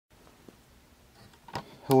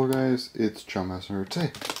Hello guys, it's John Messenger.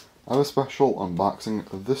 Today, I have a special unboxing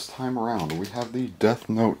this time around. We have the Death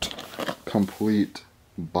Note complete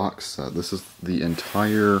box set. This is the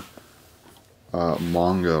entire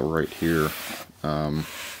manga right here.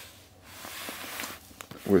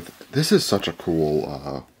 This is such a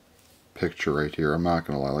cool picture right here. I'm not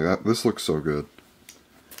gonna lie, like that. This looks so good.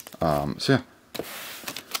 So yeah,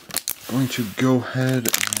 I'm going to go ahead and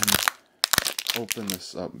open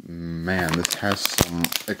this up. Man, this has some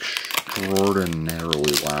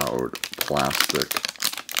extraordinarily loud plastic.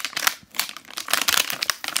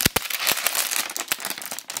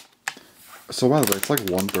 So by the way, it's like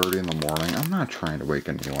 1:30 in the morning. I'm not trying to wake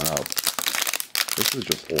anyone up. This is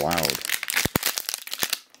just loud.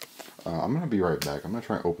 I'm gonna be right back. I'm gonna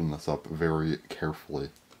try and open this up very carefully.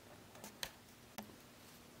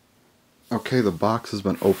 Okay, the box has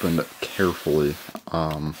been opened carefully.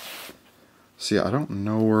 So yeah, I don't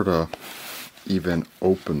know where to even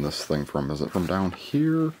open this thing from. Is it from down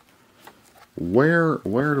here? Where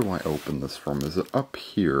do I open this from? Is it up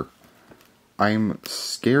here? I'm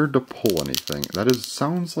scared to pull anything.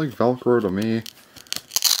 Sounds like Velcro to me.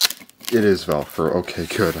 It is Velcro. Okay,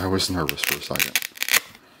 good. I was nervous for a second.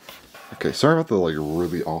 Okay, sorry about the like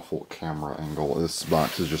really awful camera angle. This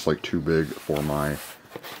box is just like too big for my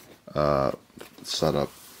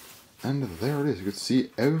setup. And there it is. You can see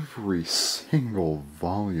every single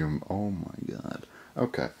volume. Oh my god.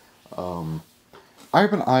 Okay. I've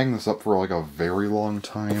been eyeing this up for like a very long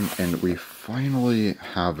time, and we finally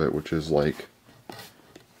have it, which is like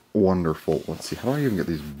wonderful. Let's see, how do I even get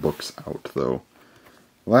these books out though?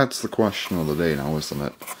 Well, that's the question of the day now, isn't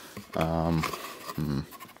it?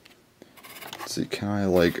 Let's see, can I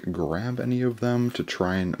like grab any of them to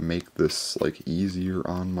try and make this like easier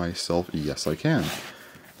on myself? Yes, I can.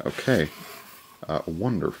 Okay,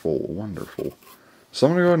 wonderful, wonderful. So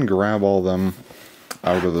I'm going to go ahead and grab all of them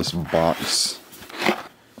out of this box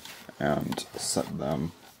and set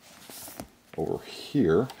them over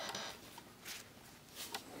here.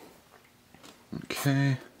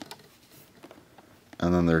 Okay.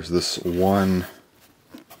 And then there's this one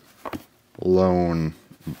lone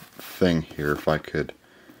thing here, if I could.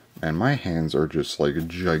 And my hands are just like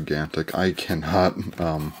gigantic. I cannot,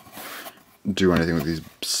 do anything with these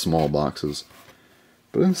small boxes.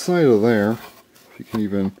 But inside of there, if you can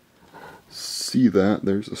even see that,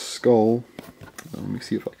 there's a skull. Let me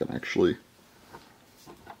see if I can actually...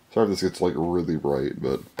 Sorry if this gets like really bright,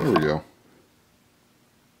 but there we go.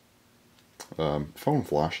 Phone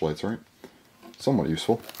flashlights, right? Somewhat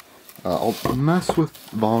useful. I'll mess with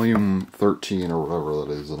volume 13 or whatever that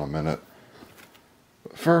is in a minute.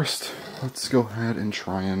 But first, let's go ahead and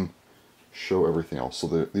try and show everything else. So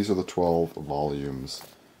these are the 12 volumes.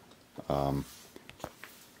 So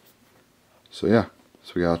yeah,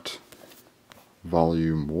 so we got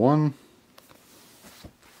volume 1,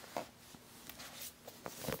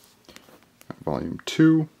 volume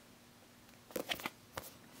 2,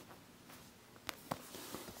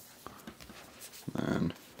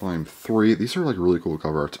 and volume 3. These are like really cool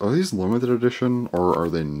cover arts. Are these limited edition or are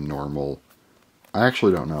they normal? I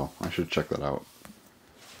actually don't know. I should check that out.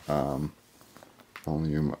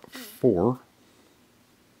 Volume 4.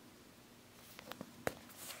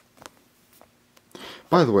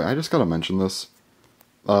 By the way, I just gotta mention this.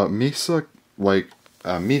 Misa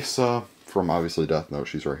from obviously Death Note,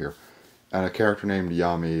 she's right here, and a character named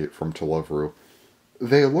Yami from To Love Ru.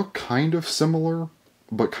 They look kind of similar,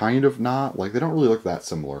 but kind of not. Like, they don't really look that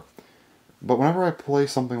similar. But whenever I play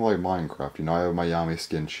something like Minecraft, you know, I have my Yami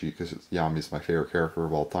skin sheet, because Yami's my favorite character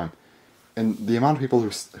of all time. And the amount of people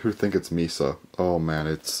who think it's Misa, oh man,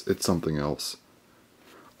 it's something else.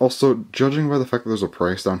 Also, judging by the fact that there's a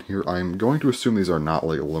price down here, I'm going to assume these are not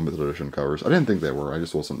like limited edition covers. I didn't think they were, I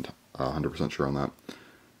just wasn't 100% sure on that.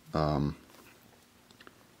 So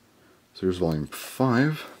here's volume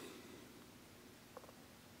 5.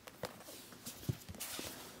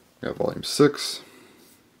 We got volume 6.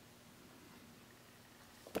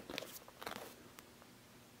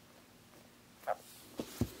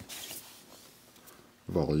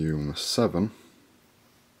 Volume 7.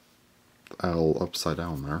 L upside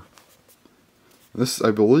down there. This,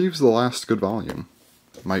 I believe, is the last good volume.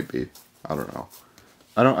 Might be. I don't know.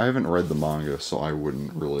 I haven't read the manga, so I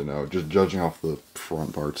wouldn't really know. Just judging off the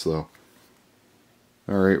front parts, though.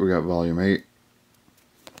 Alright, we got volume 8.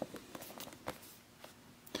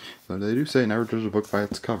 But they do say never judge a book by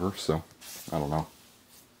its cover, so I don't know.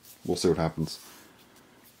 We'll see what happens.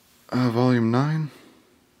 Volume 9.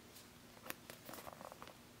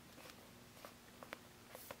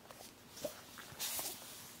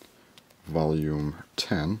 Volume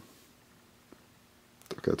 10.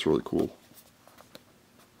 Okay, that's really cool.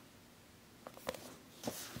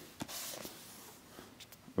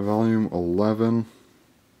 Volume 11.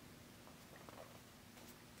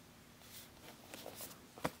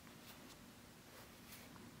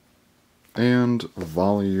 And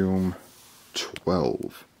Volume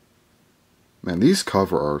 12. Man, these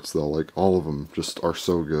cover arts, though, like, all of them just are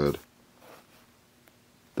so good.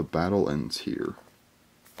 The battle ends here.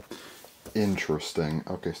 Interesting.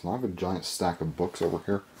 Okay, so now I have a giant stack of books over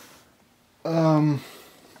here.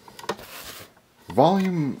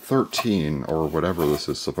 Volume 13, or whatever this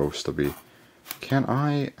is supposed to be. Can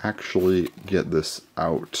I actually get this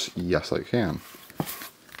out? Yes, I can.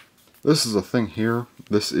 This is a thing here.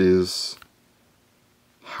 This is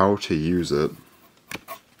how to use it.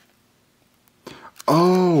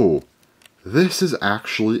 Oh! This is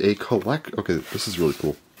actually a collect... Okay, this is really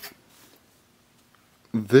cool.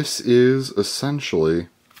 This is essentially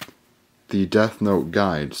the Death Note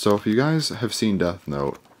guide. So if you guys have seen Death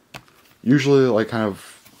Note, usually like kind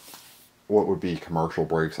of what would be commercial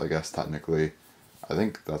breaks, I guess technically. I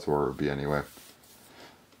think that's where it would be anyway.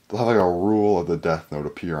 They'll have like a rule of the Death Note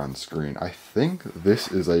appear on screen. I think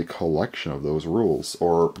this is a collection of those rules.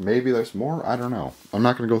 Or maybe there's more? I don't know. I'm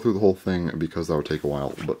not going to go through the whole thing because that would take a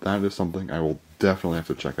while. But that is something I will definitely have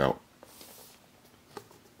to check out.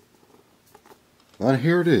 Then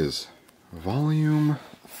here it is. Volume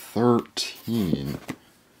 13.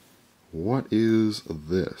 What is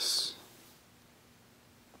this?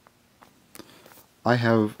 I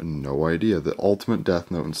have no idea. The Ultimate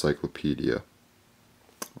Death Note Encyclopedia.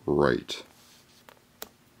 Right.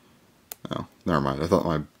 Oh, never mind. I thought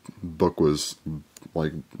my book was,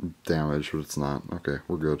 like, damaged, but it's not. Okay,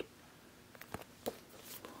 we're good.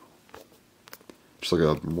 Just like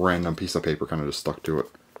a random piece of paper kind of just stuck to it.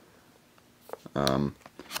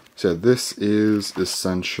 So yeah, this is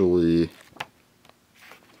essentially...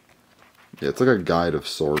 Yeah, it's like a guide of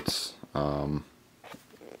sorts. Yeah,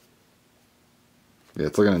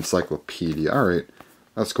 it's like an encyclopedia. Alright,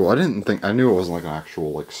 that's cool. I knew it wasn't like an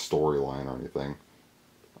actual like storyline or anything.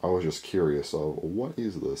 I was just curious of, what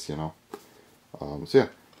is this, you know? So yeah,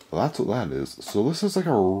 that's what that is. So this is like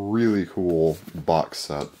a really cool box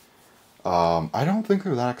set. I don't think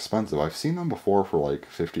they're that expensive. I've seen them before for like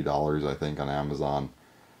 $50, I think, on Amazon.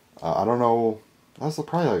 I don't know. That was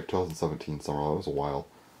probably like 2017 summer. That was a while.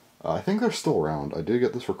 I think they're still around. I did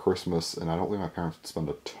get this for Christmas, and I don't think my parents would spend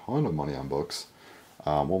a ton of money on books.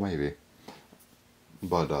 Well, maybe.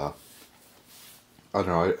 But, I don't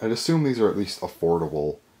know. I'd assume these are at least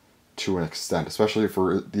affordable to an extent, especially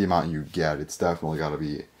for the amount you get. It's definitely got to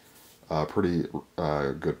be a pretty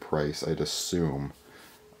good price, I'd assume.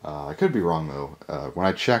 I could be wrong, though. When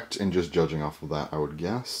I checked and just judging off of that, I would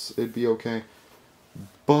guess it'd be okay.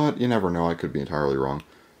 But you never know, I could be entirely wrong.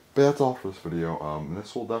 But that's all for this video.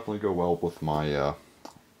 This will definitely go well with my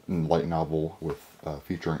light novel with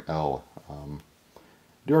featuring L.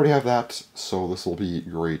 You already have that, so this will be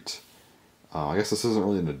great. I guess this isn't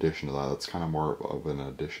really an addition to that. That's kind of more of an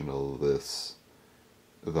addition to this.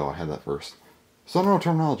 Though I had that first. So I don't know what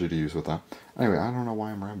terminology to use with that. Anyway, I don't know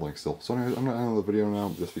why I'm rambling still. So anyway, I'm going to end the video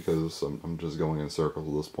now just because I'm just going in circles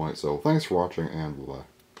at this point. So thanks for watching, and bye-bye.